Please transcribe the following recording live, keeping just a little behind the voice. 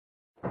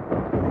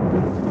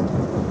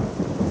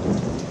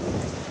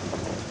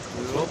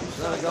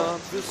I got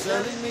for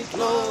selling me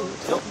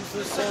clothes, open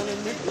for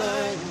selling me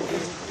blanket.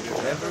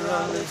 If ever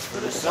I live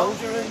for the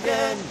soldier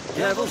again,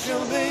 devil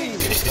show me.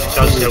 It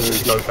does help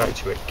to go back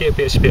to it. Get a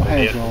bit of spit on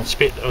it,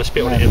 spit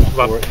on it and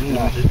rub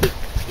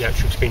the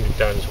actual spindle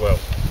down as well.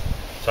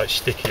 So it's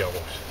sticky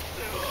almost.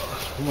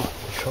 I might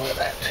try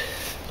that.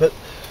 But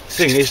the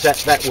thing is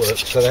that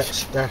works, so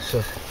that's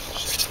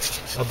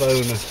a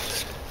bonus.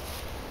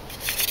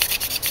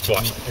 Right,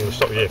 I'm going to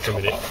stop you here for a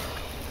minute,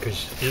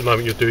 because at the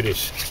moment you'll do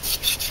this.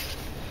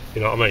 You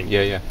know what I mean?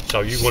 Yeah, yeah.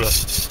 So you want to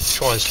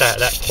try and stay at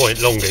that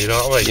point longer, you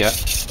know what I mean? Yeah.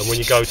 And when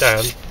you go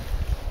down,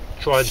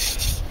 try and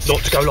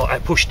not to go like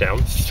that, push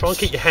down. Try and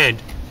keep your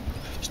hand,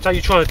 say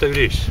you're trying to do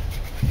this.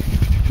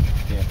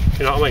 Yeah.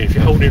 You know what I mean? If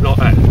you're holding it like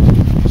that.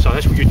 So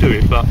that's what you're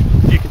doing, but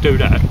you can do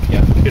that.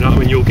 Yeah. You know what I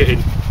mean? You're getting,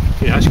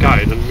 you know, that's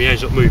going and your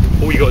hand's not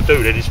moving. All you got to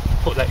do then is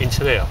put that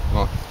into there.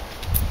 Right.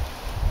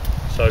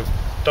 So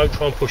don't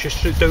try and push,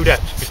 just do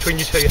that between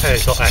your two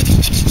hands like that.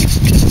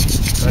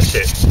 That's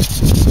it.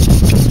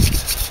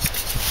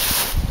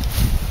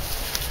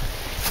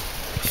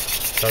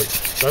 So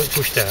don't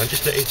push down,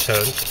 just let it turn,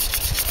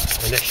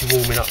 and that's your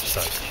warming up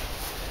stage.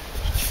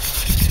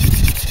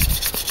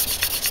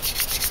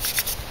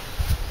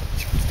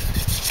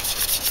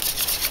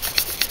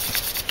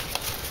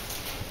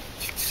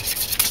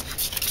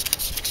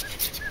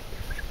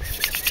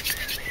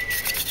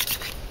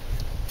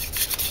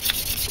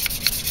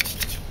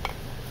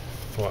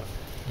 Right,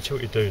 that's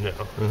what you do now,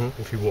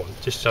 if you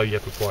want, just so you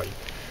have a break.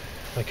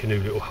 Make a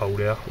new little hole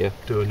there,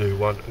 do a new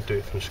one and do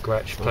it from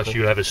scratch. Plus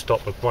you'll have a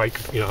stop, a break,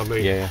 you know what I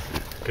mean? Yeah.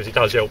 Because it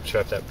does help to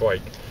have that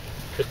break.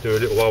 Just do a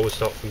little hole and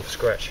start from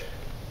scratch.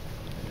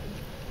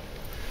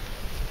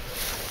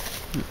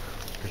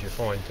 Because you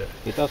find that...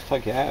 It does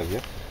take it out of you.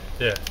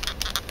 Yeah.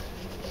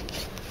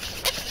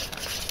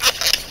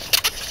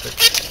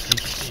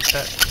 It's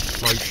that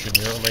motion,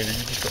 you know what I mean?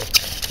 You just got to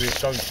do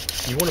it,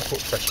 you want to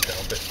put pressure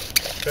down, but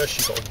first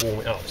you've got to warm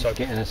it up. So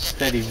getting a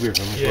steady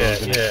rhythm as well,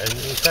 well, yeah, and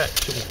it's that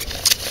sort of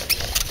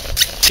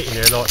sitting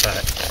there like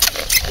that,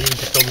 even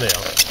just on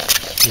there,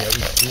 you know,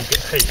 you get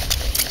heat.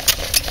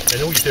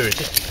 And all you do is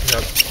just, you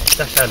know,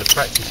 that's how the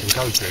practicing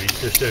goes really,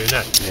 just doing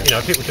that. Yeah. You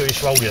know, people doing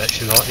rolling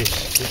action like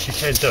this, which you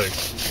can do,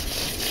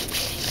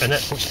 and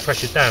that puts the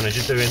pressure down as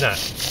you're doing that.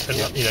 And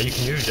you know, you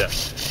can use that,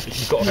 but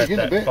you've got to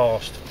have that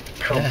fast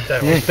pump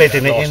down. Yeah,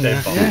 bedding it in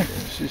there. Yeah,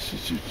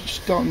 it's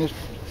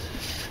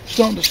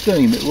starting to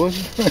steam, it was.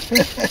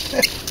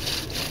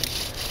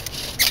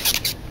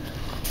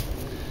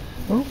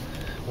 Oh,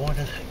 why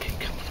does that keep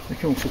coming on? They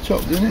come off the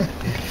top, didn't it?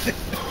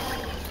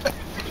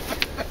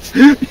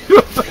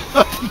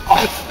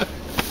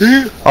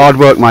 Hard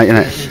work, mate,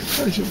 innit?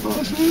 That's a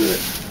bastard, isn't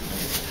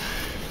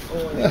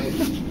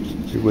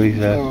it? With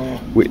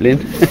whittling.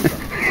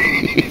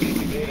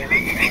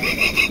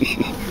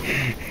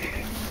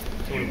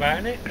 It's all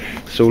about it.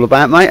 It's all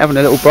about, mate, having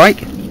a little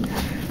break.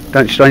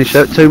 Don't strain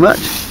yourself too much.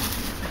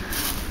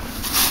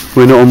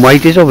 We're not on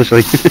wages,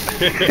 obviously.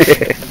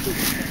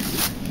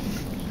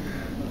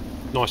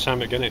 Nice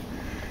hammock, isn't it?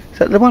 Is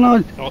that the one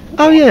I...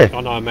 Oh, yeah.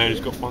 I know a man who's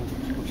got one.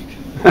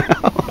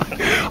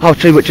 Oh,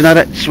 too much. You know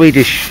that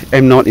Swedish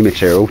M90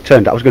 material?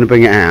 Turned up, I was going to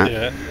bring it out.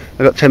 Yeah.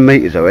 I got 10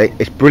 metres of it.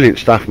 It's brilliant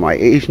stuff, mate.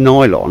 It is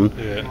nylon,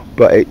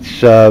 but it's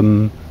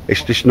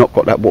just not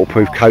got that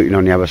waterproof coating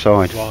on the other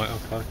side. Right,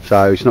 okay.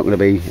 So it's not going to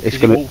be. It's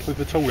going to. Waterproof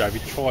at all? Have you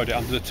tried it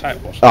under the tap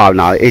or something? Oh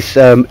no, it's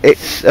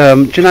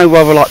do you know,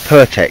 rather like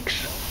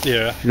Pertex?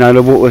 Yeah. You know,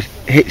 the water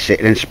hits it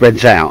and then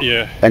spreads out.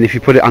 Yeah. And if you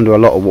put it under a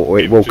lot of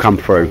water, it will come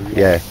through.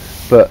 Yeah.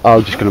 But I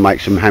was just going to make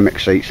some hammock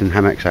seats and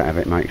hammocks out of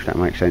it, mate, if that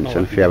makes sense.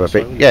 And if you have a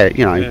bit,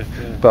 you know.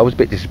 But I was a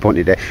bit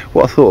disappointed there.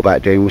 What I thought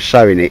about doing was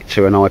sewing it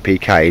to an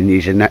IPK and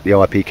using the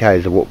IPK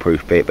as a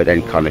waterproof bit, but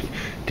then kind of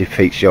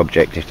defeats the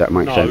object, if that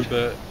makes sense.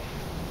 But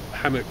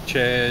hammock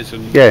chairs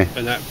and that,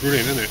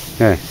 brilliant, isn't it?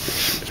 Yeah.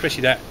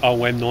 Especially that old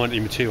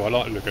M90 material. I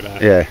like to look at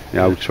that. Yeah,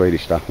 the old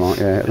Swedish stuff, mate.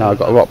 Yeah. No, I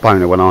got a rock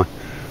boner when I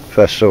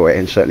first saw it,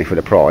 and certainly for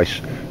the price.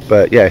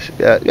 But yes,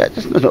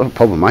 that's not a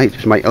problem, mate.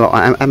 Just make a lot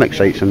of hammock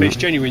seats and. But it's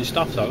genuine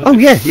stuff, though. Oh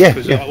yeah, yeah.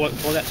 Because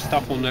all that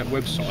stuff on that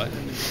website,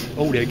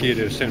 all their gear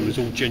they're selling was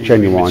all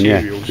genuine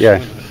materials.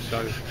 Yeah.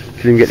 So. You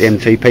can even get the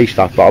MTP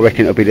stuff, but I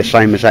reckon it'll be the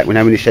same as that when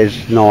it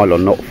says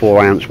nylon, not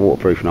 4-ounce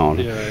waterproof nylon.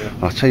 Yeah.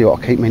 I'll tell you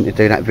what, I keep meaning to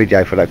do that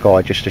video for that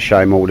guy just to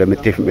show him all the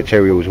different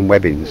materials and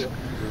webbings.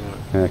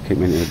 I keep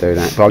meaning to do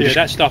that. But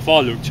that stuff I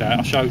looked at,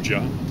 I showed you,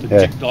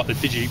 like the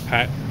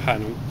Digipack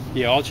panel.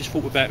 Yeah, I just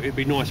thought about it'd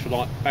be nice for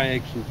like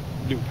bags and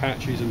little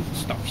pouches and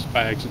stuffs,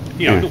 bags, and,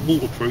 you know, not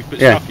waterproof, but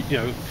stuff, you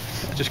know.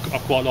 I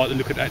quite like to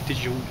look at that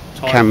digital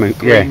type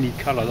greeny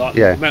colour, like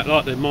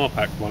the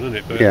Marpack one, isn't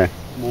it? But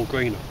more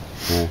greener.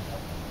 Yeah.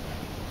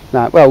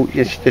 No, well,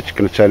 it's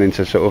going to turn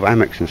into sort of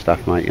hammocks and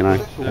stuff, mate, you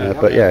know.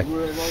 But yeah,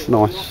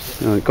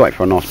 nice. You know, got it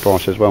for a nice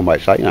price as well,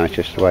 mate. So, you know, it's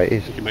just the way it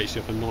is. You can make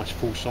yourself a nice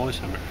full-size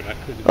hammock for that,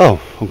 couldn't you?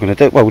 Oh, I'm going to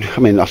do it. Well, I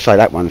mean, I say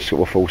that one's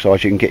sort of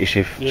full-size. You can get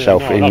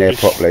yourself in there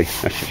properly.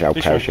 That's just how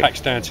this parachute. One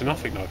packs down to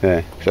nothing, though.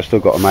 Yeah, because I've still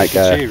got to make the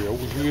material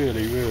was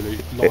really, really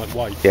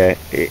lightweight. Yeah,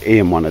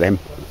 Ian one of them.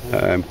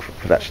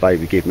 for that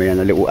stave he gave me, and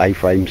a little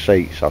A-frame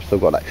seat. So I've still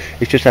got that.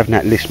 It's just having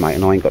that list, mate,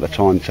 and I ain't got the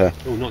time to.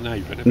 Oh, not now,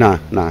 you've got it. No.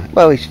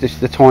 Well, it's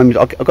just the times.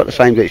 I've got the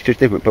same, but it's just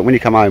different. But when you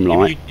come home,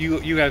 like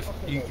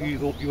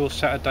you're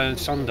Saturday and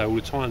Sunday all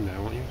the time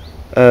now, aren't you?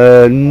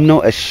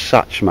 not as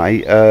such,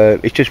 mate.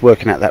 It's just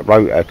working out that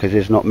rota because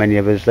there's not many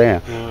of us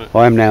there. Right.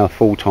 I am now a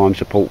full-time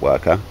support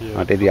worker. Yeah.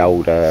 I did the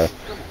old. That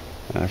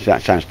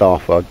sounds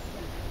daft. But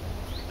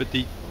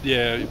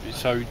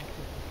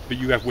but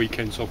you have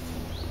weekends off.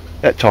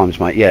 At times,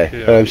 mate. Yeah.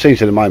 Yeah.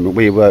 Since at the moment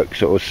we work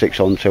sort of 6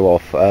 on 2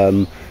 off.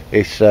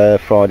 It's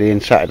Friday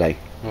and Saturday.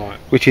 Right.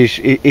 Which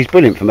is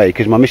brilliant for me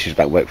because my missus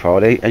don't work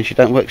Friday and she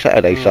don't work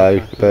Saturday, Oh, so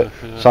okay, but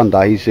yeah.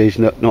 Sundays is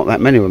not that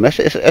many of them.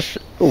 That's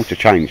all to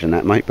change and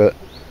that, mate. But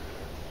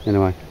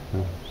anyway,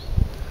 Yeah,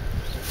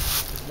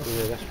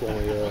 that's why.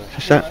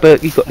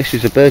 is that this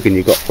is a Bergen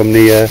you got from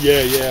the. Yeah.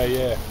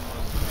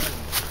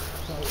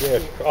 Yeah,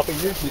 I've been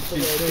using it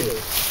since then.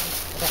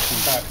 Back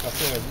and back, I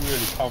feel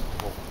really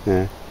comfortable.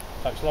 Yeah.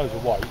 Takes loads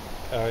of weight,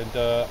 and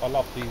I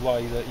love the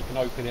way that you can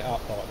open it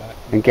up like that.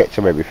 And get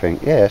to everything.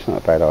 Yeah, that's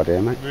not a bad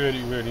idea, mate.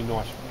 Really, really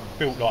nice.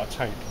 Built like a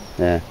tank.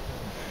 Yeah.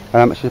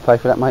 How much did you pay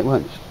for that, mate?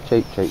 Once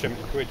cheap. 70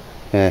 quid.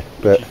 Yeah,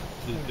 but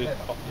The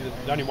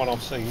only one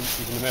I've seen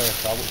is in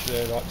America, which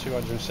they're like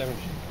 270.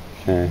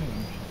 yeah.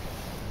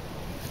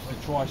 The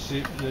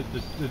tricep,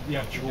 the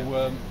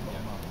actual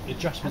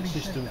adjustment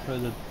system for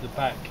the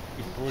back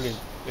is brilliant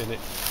in it.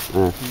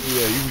 Ah.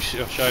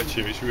 I'll show it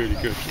to you, it's really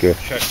good. Good.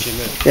 Show it to you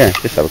now. Yeah,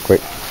 just have a quick.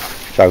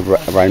 So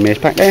Raimir's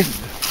back there.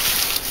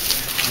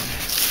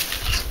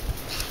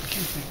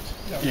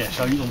 Yeah,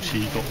 so obviously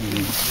you've got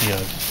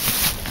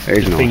It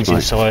is nice, things mate.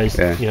 inside,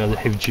 Yeah. the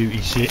heavy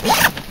duty zip,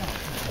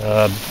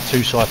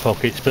 2 side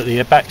pockets, but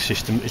the back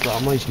system is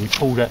like amazing. You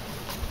pull that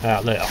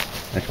out there,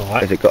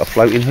 right? Has it got a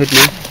floating hood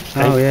now?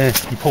 Oh yeah.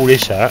 You pull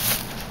this out,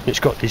 it's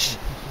got this,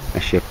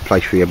 That's your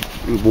place for your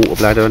water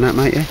bladder and that,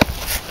 mate. Yeah.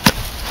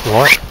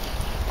 right?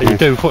 And Yeah. you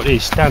do put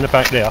this down the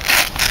back there.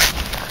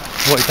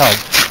 What it does,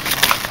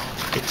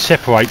 it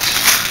separates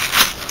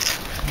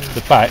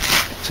the back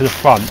to the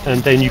front,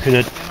 and then you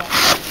can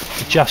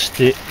adjust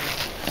it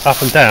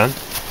up and down.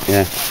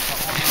 Yeah.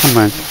 Come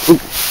round. Ooh.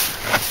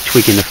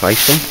 Twig in the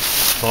face then.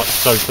 Like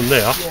so, from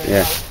there,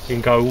 Yeah. you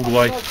can go all the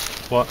way.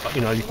 Like,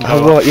 you can go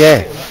Oh up, right,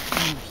 yeah.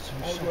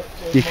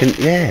 You can,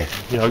 yeah.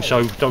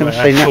 so don't Never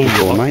matter seen how that tall you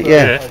before, are. mate,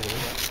 yeah.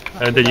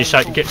 And then you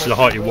say to get to the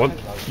height you want,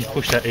 you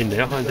push that in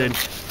there, and then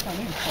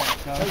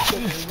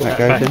That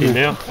back goes in in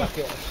there. there.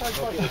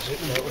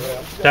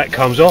 That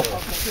comes off.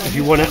 If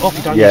you want it off,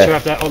 you don't Yeah. need to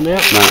have that on there.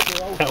 No.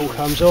 That all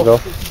comes Put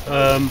off.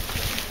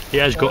 off. It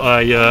has got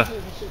a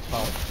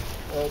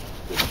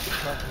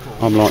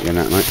I'm liking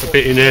that, mate.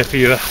 bit in there for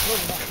your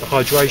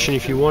hydration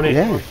if you want it.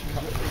 Yeah.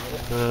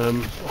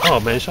 Oh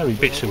man, so many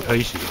bits and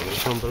pieces.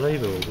 It's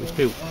unbelievable. It's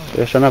built.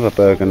 There's another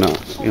Bergen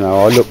that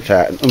I looked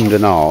at and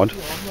hard,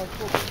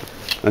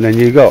 and then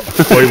you got.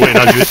 Well, he wanted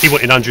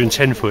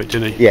 110 for it,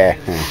 didn't he? Yeah.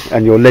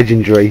 And your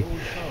legendary.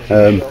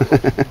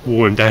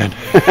 Wore him down.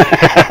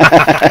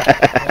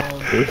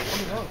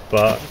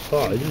 but That's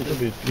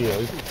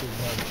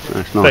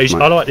but nice, I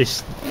mate. like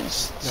this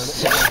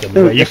system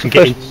where you can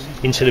get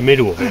into the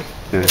middle of it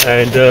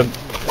and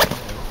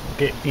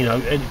get,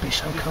 and it'd be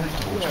so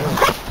comfortable as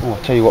well. Oh,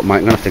 I'll tell you what, mate.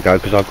 I'm gonna have to go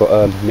because I've got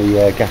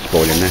my gas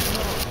boiling there.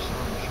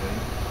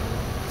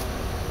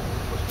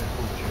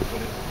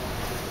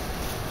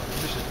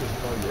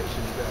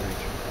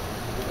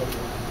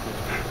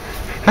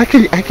 How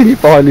can you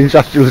buy an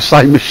industrial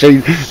sewing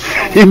machine?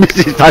 Your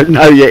missus don't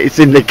know yet it's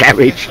in the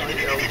garage.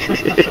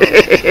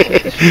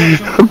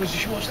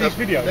 She watched these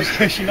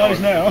videos, she knows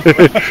now.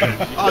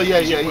 Oh yeah.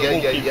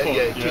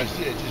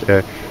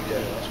 Yeah.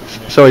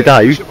 Sorry,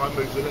 Dave.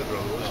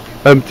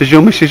 Does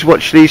your missus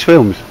watch these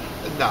films?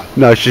 No.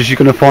 No, so she's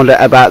going to find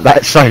out about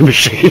that sewing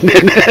machine.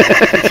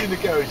 It's in the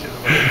garage at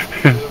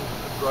the moment.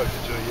 Broke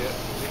into it yet.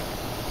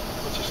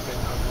 I just spent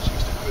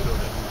 160 quid on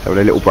it. Having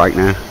a little break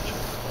now.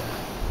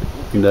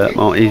 And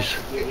Marty's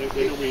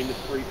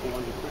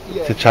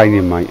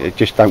titanium, mate. It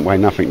just don't weigh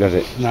nothing, does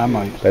it? No,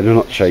 mate. They're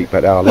not cheap,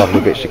 but they are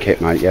lovely bits of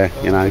kit, mate. Yeah,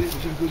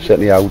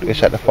 certainly old. Is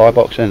that the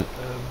firebox, isn't it?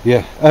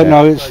 Yeah.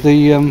 No, it's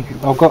the.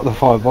 I've got the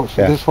firebox.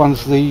 Yeah. This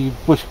one's the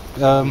bush.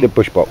 The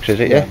bush box, is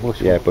it? Yeah, Yeah,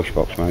 bush yeah, bush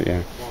box, mate.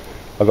 Yeah,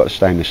 I've got the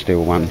stainless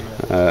steel one.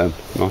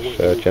 Nice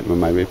gentleman,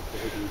 maybe.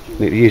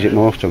 Need to use it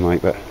more often,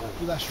 mate. But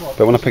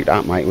when I picked it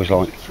up, mate, it was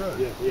like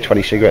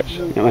 20 cigarettes.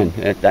 You know what I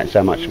mean? That's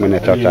how much when they're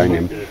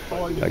titanium.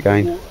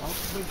 Again,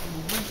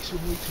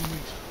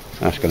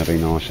 that's going to be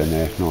nice in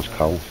there. Nice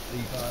coal.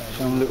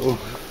 Some little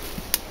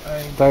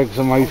bags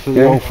are made for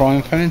the Yeah. old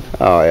frying pan.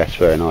 Oh, yeah, it's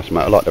very nice,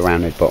 mate. I like the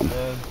rounded bottom.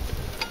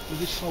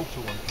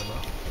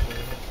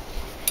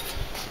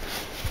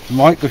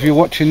 Mike, if you're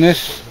watching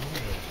this,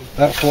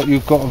 that's what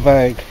you've got a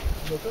bag.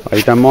 Oh,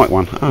 you done Mike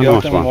one? Oh, Yeah,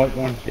 nice I've one. done Mike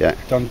one. Yeah,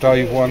 Done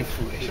Dave one.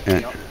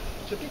 yeah.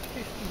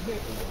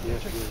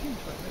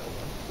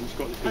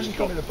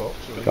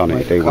 I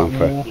need to do one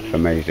for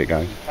me as it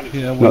goes.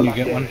 Yeah, when Not-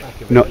 you get one.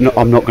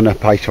 I'm not going to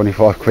pay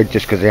 25 quid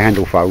just because the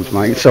handle folds,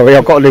 mate. Sorry,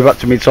 I've got to live up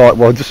to my tight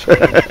wads. I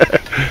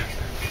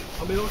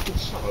mean, I can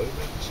sew.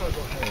 so I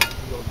had.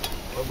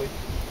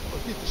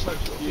 I did the same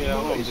sort of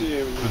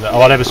thing.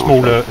 I'll have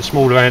a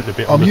smaller antler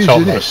bit on I'm the top.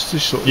 using this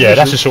sort of. Yeah,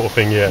 that's the sort of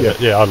thing. Yeah,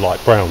 yeah, I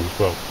like brown as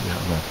well. Yeah,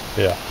 I know.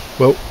 Yeah.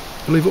 Well,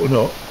 believe it or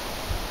not,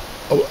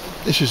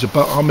 this is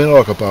I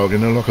like a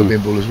bargain. I like a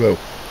Bimble as well.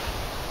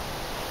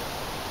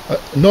 A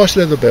nice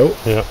leather belt.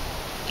 Yeah.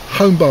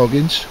 Home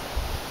bargains,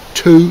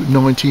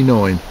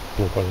 £2.99,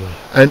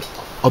 and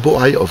I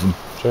bought 8 of them.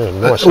 Yeah,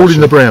 nice, all in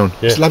the brown.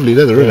 Yeah. It's lovely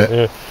leather, isn't it?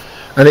 Yeah.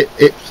 And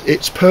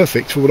it's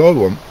perfect for what I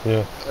want.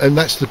 Yeah. And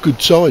that's the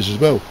good size as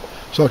well.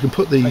 So I can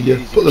put the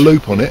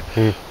loop on it.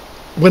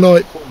 When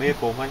I Put them here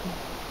for me.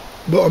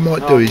 what I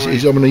might do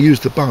is I'm going to use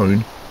the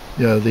bone,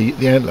 you know, the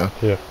antler,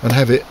 and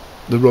have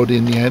the rod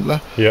in the antler.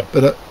 Yeah.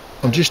 But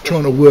I'm just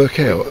trying to work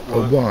out a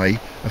way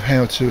of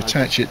how to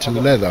attach it to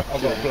the leather.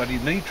 I've got a bloody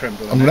knee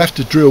tremble. I'm going to have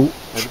to drill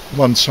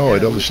one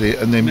side, obviously,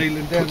 and then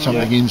put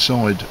something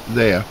inside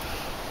there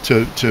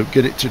to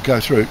get it to go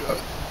through.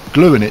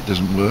 Gluing it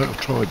doesn't work.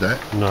 I've tried that.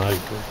 No.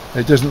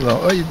 It doesn't.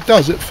 It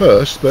does at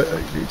first, but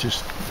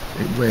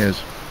it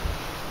wears.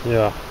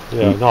 Yeah.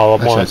 Yeah. No, I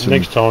might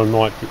next time.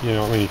 I might. You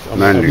know, what I mean, I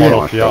might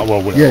off the well,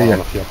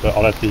 off you, but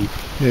I'll have the.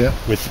 Yeah.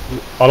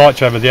 I like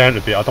to have the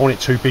antler bit. I don't want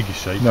it too big. You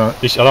see. No.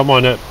 This I don't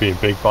mind that being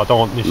big, but I don't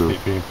want this bit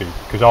being big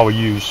because I will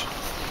use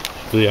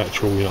the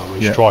actual, you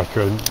know,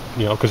 striker, and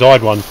you know, because I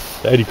had one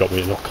that Eddie got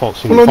me, and I can't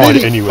seem to find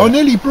it anywhere. I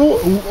nearly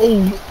brought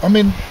all. I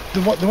mean,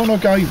 the one I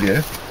gave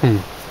you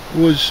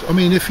was. I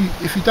mean, if you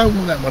don't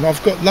want that one,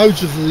 I've got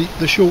loads of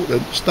the short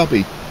and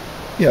stubby.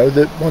 You know,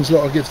 the ones that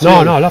I give to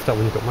you. No, I love that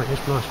one you got, mate.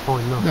 It's nice,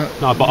 fine.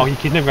 No, but you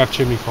could never have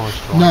too many fine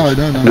strikes. No.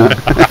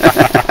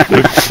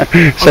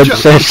 So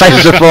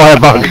saves the fire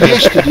bug.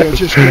 Yesterday I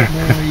just got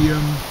my.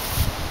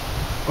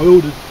 I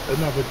ordered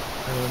another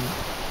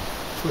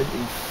 20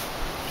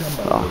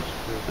 jumbo.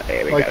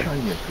 There we They go.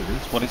 came yesterday.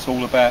 That's what it's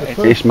all about.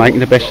 It's making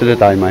the best of the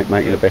day, mate.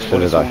 Making the best of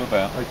the That's what day. it's all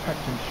about. They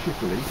packed them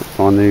shippily.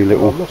 Find the I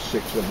little lost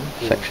 6 of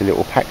them. sexy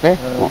little pack there.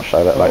 Might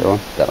show that later on.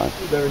 Don't know.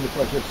 They're in the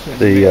process of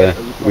sending The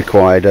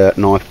required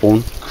knife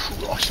born.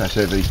 Christ, that's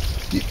heavy.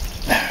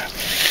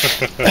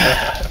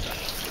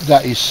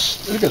 That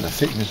is. Look at the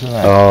thickness of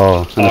that.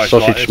 Oh, and the it's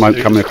sausage like- smoke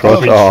coming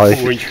across.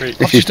 4-inch feet. I've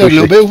This is just had a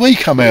little pushy. bit of wee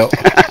come out.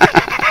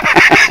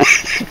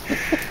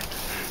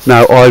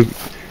 No, do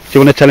you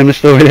want to tell him the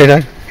story there,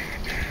 though?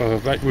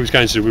 We was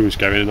going to the women's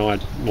going, and I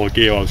had my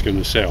gear I was going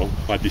to sell.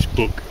 I had this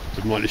book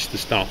with my list of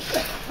stuff.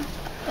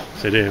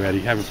 Said, here,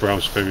 Eddie, have a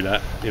browse through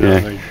that. You know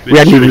what I mean? We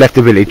hadn't even left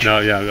the village. No,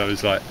 yeah, that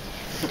was like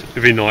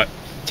within like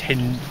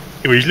 10.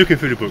 Well, he's looking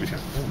through the book. He's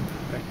going, oh,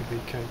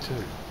 Becca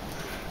VK2.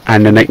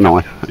 And the neck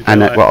knife.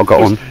 And what I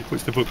got on.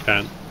 Puts the book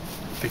down,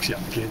 picks it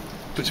up again,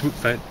 puts the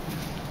book down.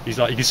 He's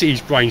like, you can see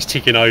his brain's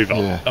ticking over.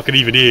 Yeah. I can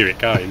even hear it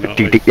going. Like,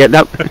 Tick, tick, yeah,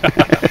 no.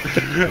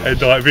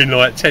 and like within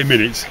like 10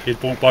 minutes,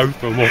 he'd bought both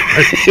of them off.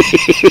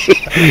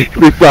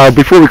 Well,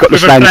 before we got the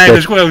With a plan standstill.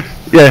 as well.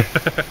 Yeah.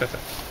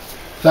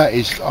 That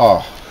is.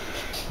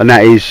 And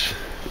that is.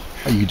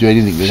 You do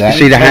anything with that?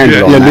 See the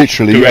handle on Yeah, that?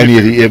 literally Do any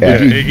of the.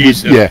 anything. Yeah, It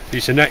is, yeah.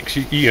 It's an axe.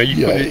 You know, you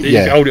Yeah, put it,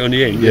 yeah. you hold it on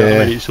the end. You know what I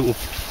Yeah. mean? It's sort of.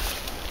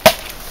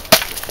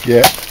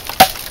 Yeah.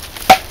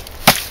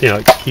 You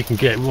know, you can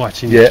get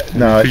right in. Yeah,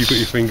 no, You it's- put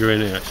your finger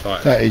in there. It's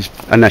like. That is.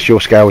 And that's your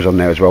scales on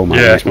there as well, mate.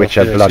 Yeah, it's which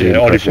nice, are yeah, bloody yeah,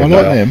 olive impressive. I wood.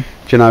 like them. Do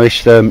you know, it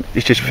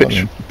just fits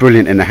them.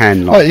 brilliant in the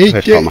hand. Oh, Like the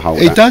first time I hold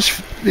it that.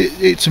 does.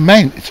 It's a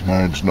man's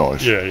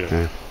knife.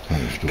 Yeah.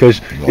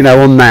 Because you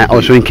know, on that I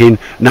was thinking,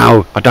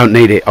 no, I don't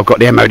need it. I've got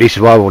the MOD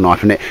survival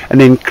knife in it,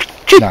 and then,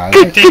 No,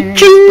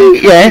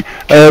 yeah.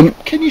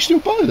 Can you still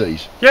buy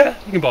these? Yeah,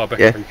 you can buy a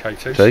Becca Yeah.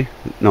 VK2. See,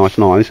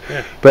 nice.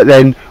 Yeah. But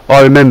then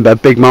I remember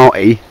Big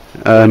Marty,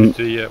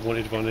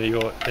 Wanted one of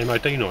your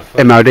MOD knife.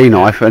 MOD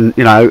knife, and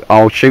you know,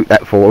 I'll shoot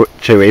that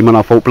to him, and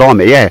I thought,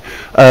 blimey, yeah.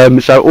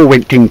 So it all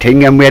went ting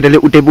ting, and we had a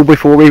little dibble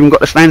before we even got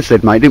the standstill,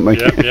 mate, didn't we?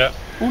 Yeah.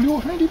 All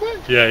your handy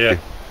bags? Yeah.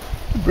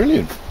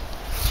 Brilliant.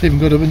 It's even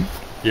got a.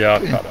 Yeah, I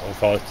cut it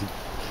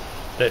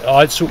off.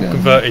 I'd sort of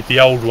converted the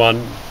old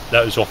one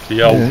that was off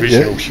the old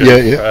original shelf,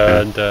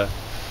 and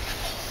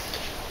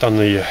done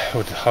the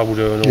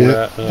holder and all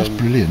that. That's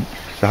brilliant.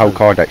 The whole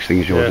Cardex thing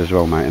is yours Yeah. as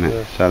well, mate, isn't it?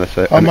 Yeah. So that's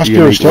a I must be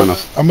unique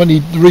honest. one.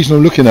 The reason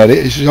I'm looking at it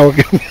is so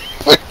I can,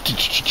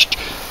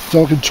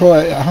 so I can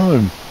try it at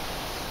home.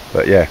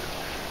 But yeah,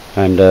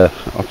 and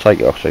I'll take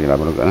it off so you can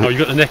have a look at Oh, that. you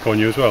got the neck on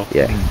you as well.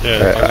 Yeah.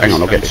 Yeah. Hang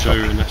on, I'll get this off.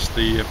 And that's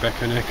the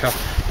Becca necker.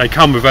 They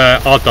come with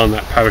I've done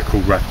that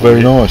paracord wrap. on Very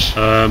it. nice.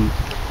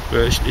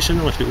 But it's a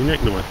nice little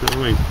neck knife. You know what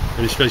I mean?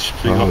 And it's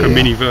basically Oh, like a yeah.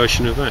 mini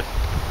version of that.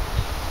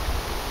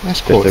 That's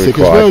quite the thick as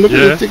required. well. Look at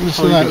Yeah. the thickness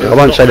Oh, of you that. got I that.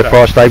 won't say the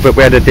price tag, but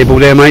we had a dibble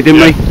there, mate,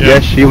 didn't we? Yeah.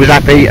 Yes, he was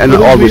happy, and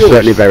Were I they was yours?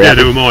 certainly very Yeah,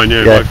 happy. they were mine. Yeah,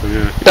 Yeah. both of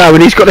them, yeah. No,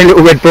 and he's got a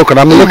little red book, and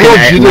I'm He looking robs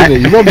at you, it. didn't he?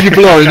 mate. He robs you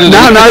blind, didn't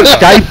No,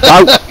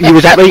 Dave, you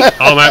was happy.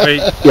 I'm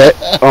happy. Yeah,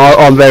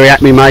 I'm very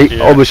happy, mate.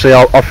 Yeah. Obviously,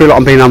 I feel like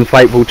I'm being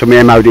unfaithful to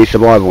my MOD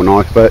survival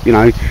knife, but you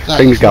know, That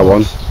things is go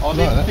nice. on. I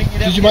didn't think you'd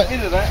Did ever you get make-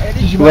 rid of that, Eddie.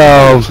 Did you make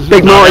Well, the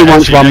Big Marty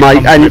wants actually, one, that mate,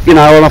 comes and with- you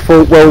know, and I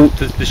thought, well,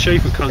 The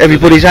sheep that comes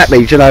everybody's with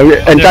happy, you know,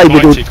 and never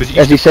David, liked it 'cause it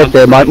as he used to said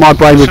there, come- mate, my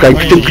brain was going,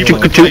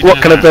 Sometimes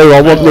what can I do?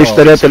 I want this,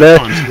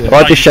 da-da-da-da. I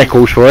had the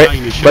shekels for it,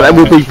 but that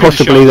will be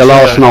possibly the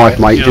last knife,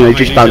 mate, you know, you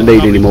just don't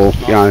need anymore,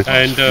 you know.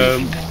 And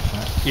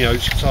you know,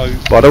 so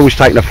But I'd always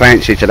taken a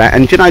fancy to that,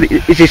 and you know,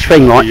 it's this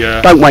thing, like,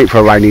 Yeah. don't wait for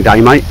a rainy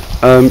day, mate.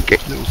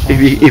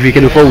 If you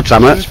can afford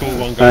something, small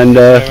one goes and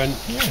there and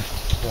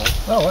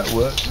Oh, that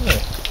works, doesn't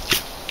it?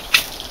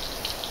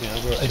 you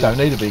know, works. They don't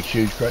need a big,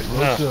 huge, great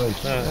rod, do they?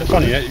 No, it's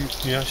funny, yeah,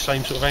 you know,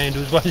 same sort of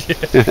handle as well.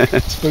 Yeah,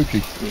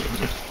 Spooky.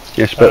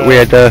 yes, but we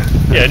had,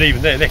 yeah, and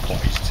even they're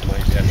quite easy to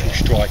make. The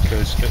actual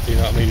strikers, you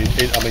know what I mean?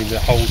 I mean the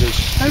holders.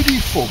 How do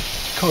you form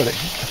Kydex?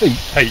 Heat?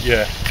 Hey,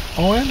 yeah.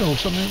 Iron or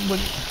something?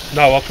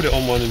 No, I put it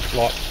on one and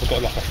like I've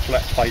got like a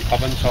flat plate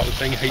oven type of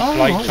thing, heat Oh,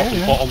 plate, right, top yeah, and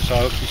yeah. bottom.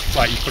 So it's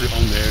flat. You put it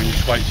on there and you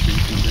just wait till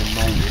you can then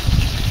mould it.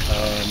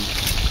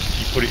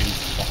 You put it in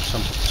like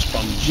some sort of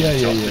sponge Yeah,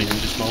 type yeah, yeah, thing yeah.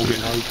 and just mould it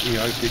and hope, you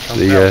know, if it comes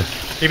The, out.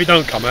 If it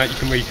don't come out, you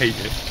can reheat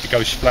it. It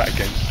goes flat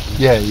again.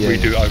 Yeah, yeah.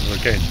 Redo yeah. it over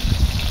again.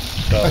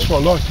 So, That's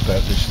what I like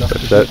about this stuff.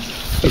 that's is a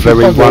if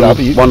very you bugger it up,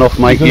 you- one-off,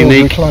 mate, you can always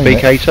unique reclaim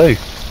it. BK2.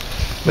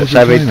 Let's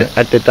Always have reclaim it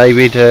at the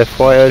David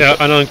Fires. yeah,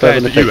 and I'm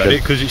glad that you had picture. it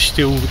because it's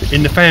still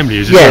in the family,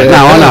 isn't Yeah, it? no,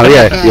 I know,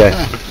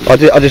 yeah.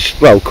 I just,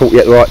 well, caught you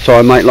at the right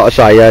time, mate, like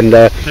I say, and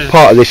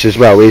part of this as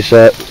well is,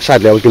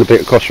 sadly I was going to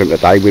pick across from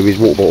today with his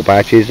water bottle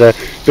badges.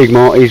 Big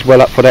Marty's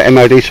well up for that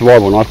MOD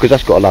survival knife, because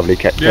that's got a lovely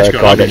Yeah, it's got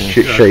a lovely, Kydex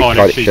sheet,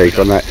 Kydex sheet, sheet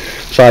on that.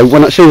 So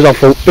as soon as I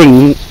thought,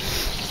 bing,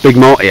 Big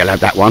Marty will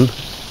have that one,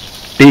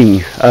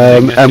 ding,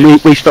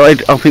 and we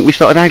started, I think we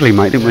started haggling,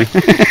 mate, didn't we?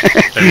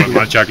 They weren't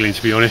much juggling,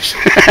 to be honest.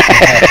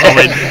 I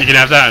went, you can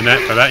have that and that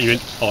for that. You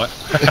went, alright.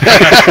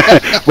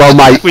 Well,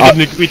 mate,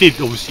 We did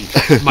obviously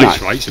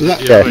mates rates.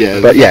 but yeah.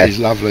 that is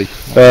lovely.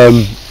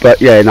 but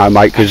yeah, no,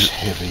 mate, because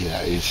Heavy,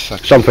 that is.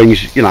 some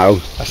things, you know,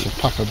 That's a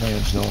pucker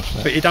man's knife.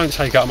 That. But it don't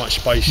take up much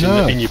space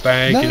No. in your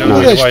bag, No, you know. no,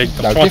 the there's way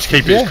no I tried to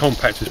keep it difference, as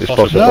compact as It's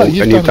possible. possible.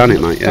 and you've done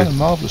it, mate, yeah. Done a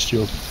marvellous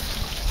job.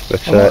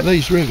 but, I like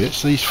these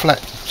rivets, these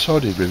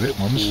flat-sided rivet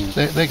ones.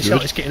 They're It's like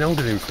good. it's getting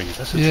older than things.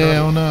 That's the Yeah,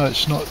 trouble. I know.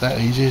 It's not that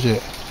easy, is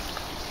it?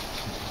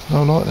 I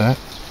like that.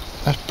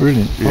 That's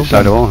brilliant. yeah, Well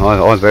so do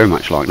done. I very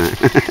much like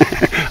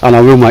that. And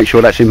I will make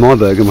sure that's in my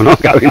burger when I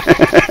go in.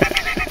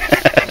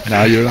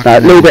 No, you're lucky. A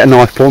little bit of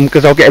knife porn,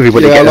 because I'll get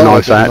everybody Yeah, to get I the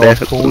like knives a bit of out there.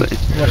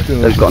 knife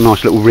porn. They've got a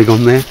nice little rig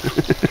on there.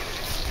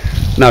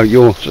 No,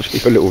 yours, just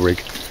a little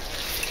rig.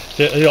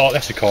 Yeah,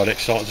 that's a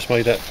Kydex site. I just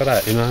made that for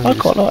that, you know. I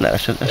quite like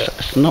that.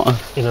 It's not a...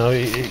 You know,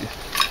 it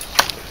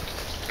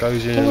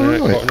goes in Oh, and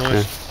out right. quite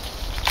nice.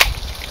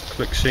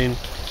 Clicks in,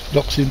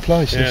 Locks in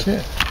place, Yeah. that's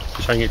it.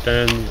 just hang it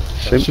down.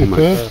 Simple,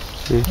 mate. Superb.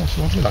 That's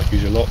lovely. Don't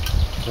use a lot.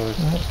 So.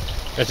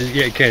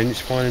 Yeah, again, it's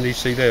finding these.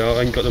 See there,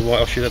 I ain't got the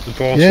right. I should have the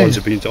brass Yeah. ones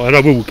have been. And I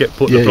will get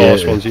put Yeah, the brass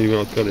yeah, yeah. ones in when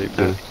I've got it.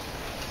 But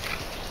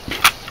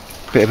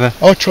Bit of a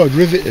I tried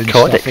riveting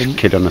stuff Kydex and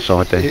kid on the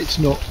side there. it's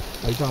not.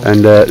 They don't.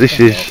 And this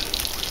is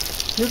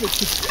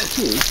Rivets are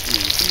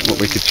good. what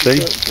we could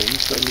see.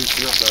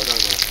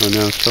 On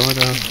the outside,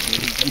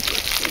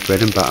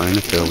 bread and butter in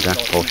the field,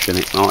 that's posh,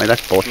 innit? Marty,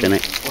 that's posh,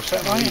 innit? What's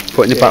that, mate?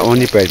 Putting the butter on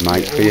your bread,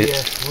 mate, for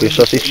your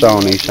sausage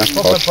sarnies, that's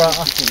posh.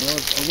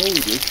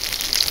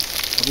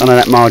 None of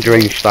that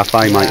margarine stuff, eh,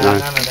 mate, no? None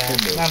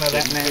of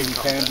that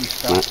namby-pamby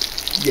stuff.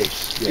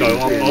 Yes. no,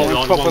 I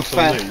like proper one from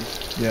fat. these.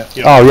 Yeah.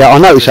 You know, Oh yeah, I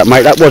noticed that,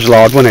 mate, that was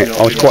lard, wasn't it?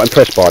 I was quite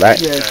impressed by that.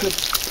 Yeah.